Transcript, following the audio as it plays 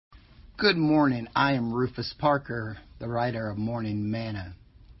Good morning. I am Rufus Parker, the writer of Morning Manna.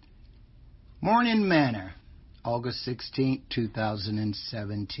 Morning Manna, August 16,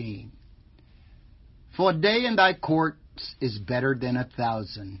 2017. For a day in thy courts is better than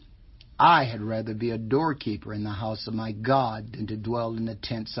 1,000. I had rather be a doorkeeper in the house of my God than to dwell in the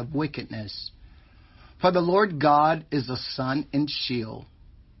tents of wickedness. For the Lord God is a sun and shield.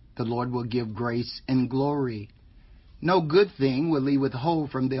 The Lord will give grace and glory. No good thing will he withhold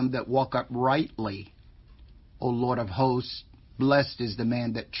from them that walk uprightly. O Lord of hosts, blessed is the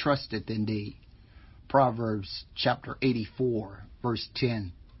man that trusteth in thee. Proverbs chapter 84, verse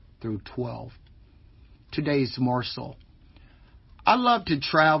 10 through 12. Today's morsel. I love to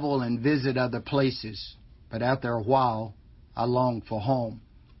travel and visit other places, but after a while, I long for home.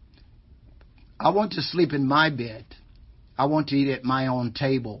 I want to sleep in my bed. I want to eat at my own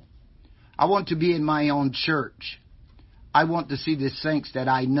table. I want to be in my own church. I want to see the saints that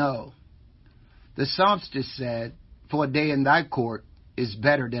I know. The psalmist said, for a day in thy court is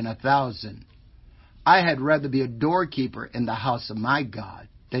better than 1,000. I had rather be a doorkeeper in the house of my God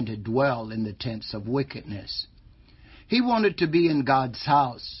than to dwell in the tents of wickedness. He wanted to be in God's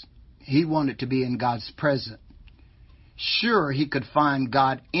house. He wanted to be in God's presence. Sure, he could find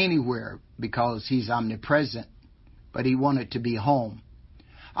God anywhere because he's omnipresent, but he wanted to be home.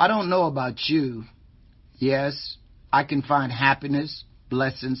 I don't know about you. Yes, I can find happiness,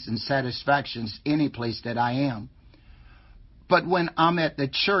 blessings, and satisfactions any place that I am. But when I'm at the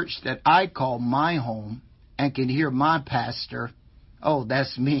church that I call my home and can hear my pastor, oh,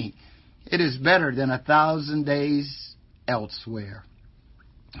 that's me. It is better than 1,000 days elsewhere.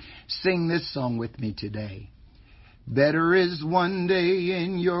 Sing this song with me today. Better is one day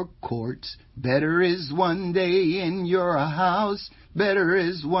in your courts, better is one day in your house, better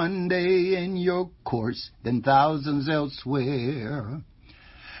is one day in your courts than thousands elsewhere.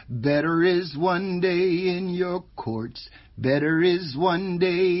 Better is one day in your courts, better is one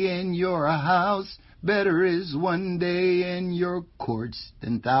day in your house, better is one day in your courts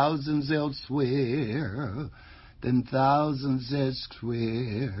than thousands elsewhere, than thousands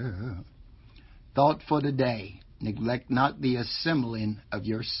elsewhere. Thought for the day. Neglect not the assembling of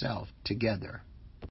yourself together.